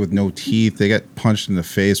guys play with no teeth. They get punched in the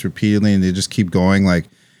face repeatedly, and they just keep going. Like,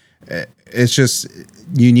 it's just,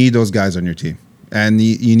 you need those guys on your team. And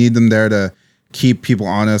you need them there to keep people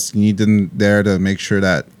honest. You need them there to make sure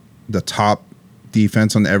that the top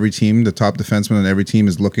defense on every team, the top defenseman on every team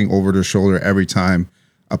is looking over their shoulder every time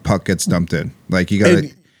a puck gets dumped in. Like, you got to...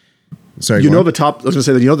 Sorry,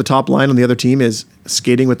 the top line on the other team is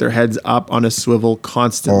skating with their heads up on a swivel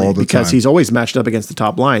constantly because he's always matched up against the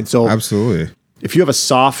top line. So absolutely, if you have a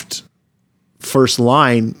soft first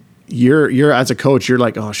line, you're as a coach, you're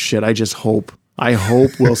like, oh shit, I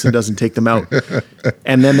hope Wilson doesn't take them out.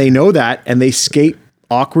 And then they know that, and they skate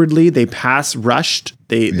awkwardly. They pass rushed.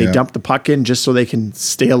 They dump the puck in just so they can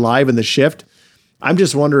stay alive in the shift. I'm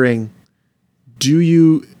just wondering, do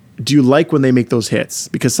you like when they make those hits?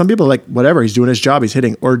 Because some people are like, whatever, he's doing his job, he's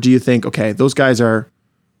hitting. Or do you think, okay, those guys are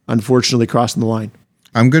unfortunately crossing the line?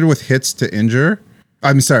 I'm good with hits to injure.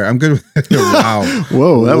 I'm sorry, I'm good with... Wow.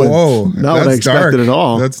 Whoa, not what I expected at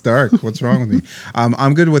all. That's dark. What's wrong with me?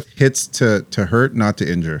 I'm good with hits to hurt, not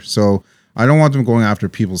to injure. So I don't want them going after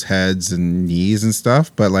people's heads and knees and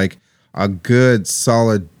stuff, but like a good,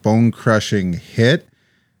 solid, bone-crushing hit,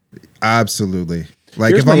 absolutely.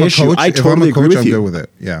 Like, here's if I'm a coach, I'm good with it.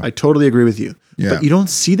 Yeah. I totally agree with you. Yeah. But you don't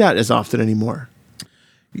see that as often anymore.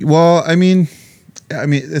 Well, I mean,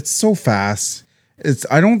 it's so fast.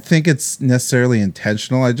 I don't think it's necessarily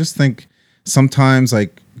intentional. I just think sometimes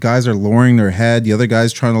like guys are lowering their head, the other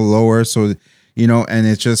guy's trying to lower, so and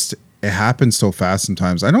it happens so fast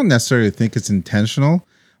sometimes. I don't necessarily think it's intentional,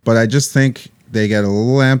 but I just think they get a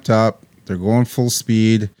little amped up. They're going full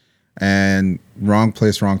speed, and wrong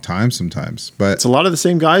place, wrong time sometimes. But It's a lot of the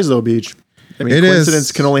same guys though, Beach. I mean, It coincidence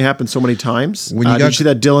is. can only happen so many times. When you Did got- you see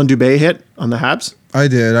that Dylan Dubé hit on the Habs?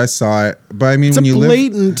 I saw it. But I mean, It's when a you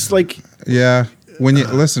blatant, like, Yeah. When you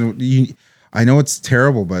listen, I know it's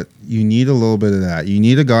terrible, but you need a little bit of that. You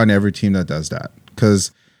need a guy on every team that does that,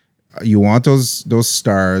 because you want those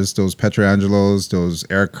stars, those Petrangelos, those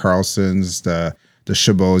Eric Carlsons, the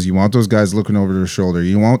Chabots. You want those guys looking over their shoulder.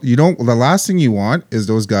 The last thing you want is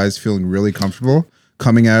those guys feeling really comfortable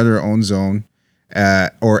coming out of their own zone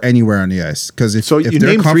or anywhere on the ice. Because if so if you they're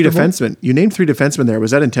named three comfortable- defensemen. You named three defensemen there.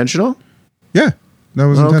 Was that intentional? Yeah, that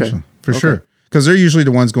was Oh, okay. intentional for Okay. sure. Because they're usually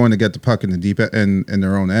the ones going to get the puck in the deep in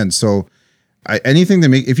their own end. So anything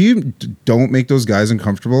that if you don't make those guys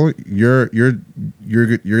uncomfortable, you're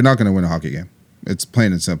not going to win a hockey game. It's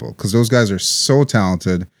plain and simple, because those guys are so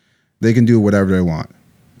talented, they can do whatever they want.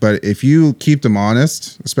 But if you keep them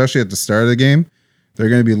honest, especially at the start of the game, they're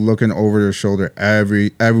going to be looking over their shoulder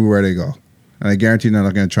everywhere they go, and I guarantee they're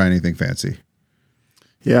not going to try anything fancy.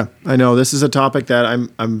 Yeah, I know. This is a topic that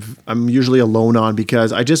I'm usually alone on,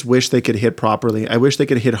 because I just wish they could hit properly. I wish they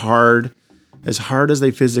could hit hard as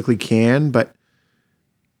they physically can. But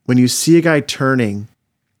when you see a guy turning,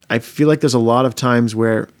 I feel like there's a lot of times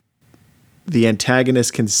where the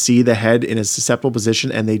antagonist can see the head in a susceptible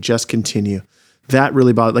position and they just continue. That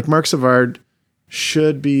really bothered. Like Mark Savard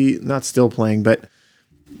should be not still playing, but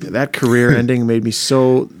that career ending made me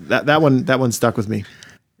so that one stuck with me.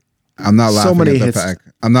 I'm not laughing many at the hits. fact.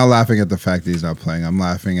 I'm not laughing at the fact that he's not playing. I'm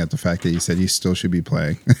laughing at the fact that he said he still should be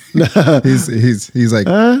playing. he's like,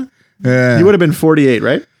 yeah, He would have been 48,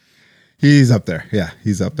 right? he's up there. Yeah,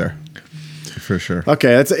 he's up there for sure. Okay,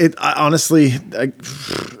 that's it. Honestly,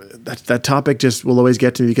 that topic just will always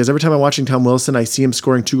get to me, because every time I'm watching Tom Wilson, I see him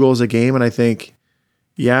scoring 2 goals a game, and I think,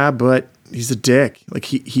 yeah, but he's a dick. Like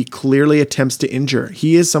he clearly attempts to injure.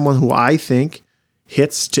 He is someone who I think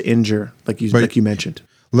hits to injure, like you mentioned.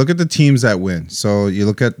 Look at the teams that win. So you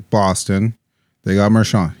look at Boston, they got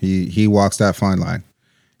Marchand. He walks that fine line.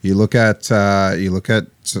 You look at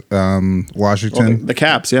Washington. The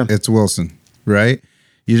Caps, yeah. It's Wilson, right?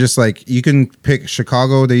 You can pick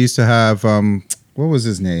Chicago. They used to have what was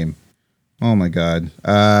his name? Oh my God.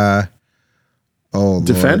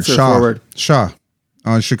 Defense or Shaw. forward? Shaw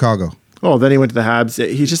on Chicago. Oh, then he went to the Habs.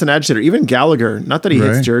 He's just an agitator. Even Gallagher, not that he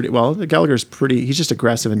hits Right. dirty. Well, Gallagher's he's just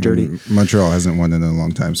aggressive and dirty. Montreal hasn't won in a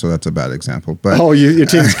long time, so that's a bad example. But Oh, your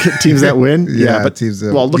teams that win? yeah, but teams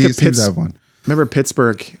that, look these at teams have won. Remember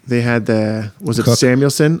Pittsburgh? They had was it Cook.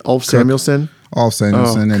 Samuelson? Ulf Samuelson? All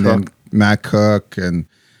Samuelson, and then Cook. Matt Cook, and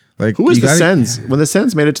like Who was you the gotta- Sens? When the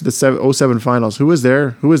Sens made it to the 07 finals, who was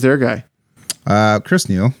their guy? Chris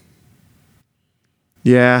Neal.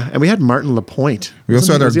 Yeah, and we had Martin Lapointe. We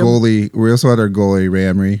also had our Was he on- goalie Ray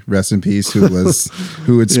Emery, rest in peace, who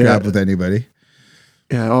would scrap Yeah. with anybody.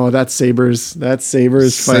 Yeah. Oh, that's Sabres. That's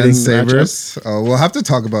Sabres fighting matchup. Sabres. Oh, we'll have to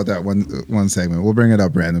talk about that one segment. We'll bring it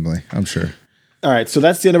up randomly, I'm sure. All right, so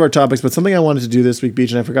that's the end of our topics. But something I wanted to do this week, Beach,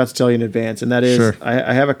 and I forgot to tell you in advance, and that is Sure.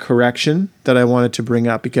 I have a correction that I wanted to bring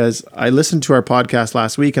up, because I listened to our podcast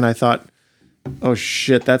last week and I thought, oh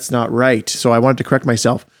shit, that's not right. So I wanted to correct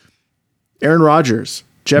myself. Aaron Rodgers,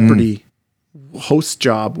 Jeopardy host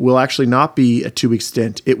job will actually not be a 2-week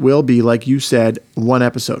stint. It will be, like you said, 1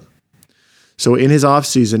 episode. So in his off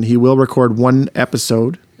season, he will record 1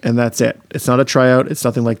 episode, and that's it. It's not a tryout. It's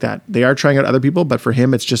nothing like that. They are trying out other people, but for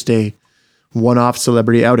him, it's just a one-off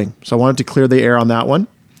celebrity outing. So I wanted to clear the air on that one.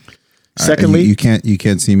 Secondly, you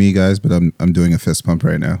can't see me, guys, but I'm doing a fist pump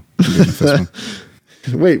right now. I'm doing a fist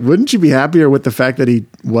pump. wait, wouldn't you be happier with the fact that he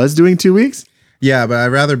was doing 2 weeks? Yeah, but I'd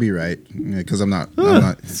rather be right, because I'm not.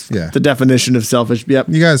 Yeah, The definition of selfish. Yep.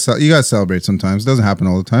 you guys celebrate sometimes. It doesn't happen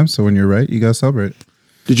all the time. So when you're right, you guys celebrate.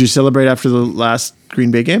 Did you celebrate after the last Green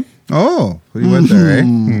Bay game? Oh, you went there, eh?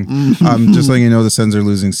 Just letting you know, the Sens are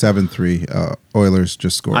losing 7-3. Oilers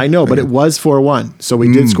just scored. I know, but it was 4-1. So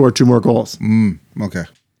we did score 2 more goals. Okay.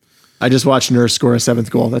 I just watched Nurse score a 7th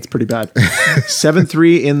goal. That's pretty bad.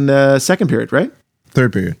 7-3 in the second period, right?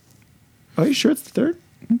 Third period. Are you sure it's the third?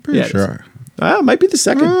 I'm pretty Yeah, it is. sure. It might be the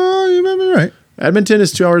second. Oh, you might be right. Edmonton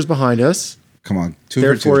is 2 hours behind us. Come on. 2 for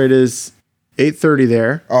Therefore, 2. it is 8:30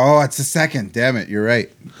 there. Oh, it's the second. Damn it. You're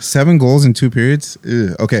right. 7 goals in 2 periods.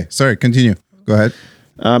 Ew. Okay. Sorry. Continue. Go ahead.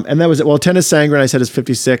 And that was it. Well, Tennis Sangren, I said, is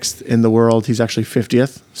 56th in the world. He's actually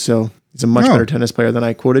 50th. So He's a much Oh. better tennis player than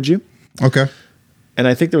I quoted you. Okay. And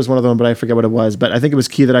I think there was one other one, but I forget what it was. But I think it was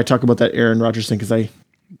key that I talk about that Aaron Rodgers thing because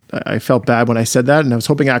I felt bad when I said that, and I was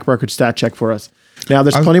hoping Akbar could stat check for us. Now,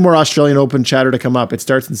 there's plenty more Australian Open chatter to come up. It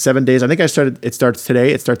starts in 7 days. I think it starts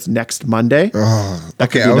today. It starts next Monday. Oh,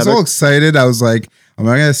 That could okay. be I was another- all excited. I was like, am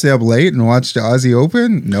I going to stay up late and watch the Aussie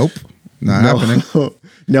Open? Nope. Not happening.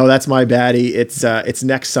 No, that's my baddie. It's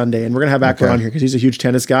next Sunday, and we're gonna have Akbar Okay. on here because he's a huge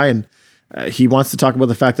tennis guy, and he wants to talk about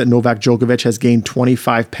the fact that Novak Djokovic has gained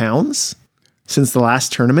 25 pounds since the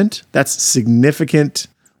last tournament. That's significant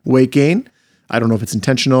weight gain. I don't know if it's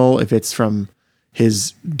intentional, if it's from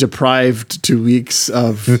his deprived 2 weeks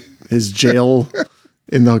of his jail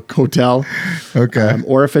in the hotel, Okay.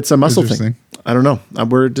 or if it's a muscle thing. Interesting. I don't know.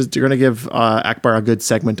 We're going to give Akbar a good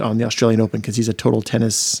segment on the Australian Open because he's a total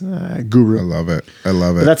tennis guru. I love it. I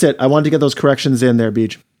love it. But that's it. I wanted to get those corrections in there,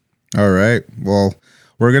 Beej. All right. Well,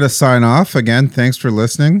 we're going to sign off again. Thanks for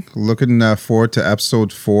listening. Looking forward to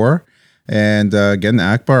episode 4 and getting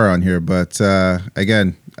Akbar on here. But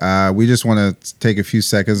again, we just want to take a few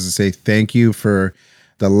seconds to say thank you for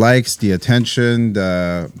the likes, the attention,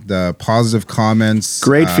 the positive comments.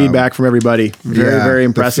 Great feedback from everybody. Very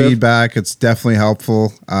impressive. The feedback, it's definitely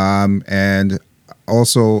helpful. And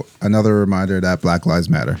also another reminder that Black Lives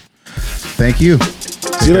Matter. Thank you.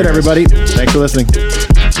 See you later, everybody. Thanks for listening.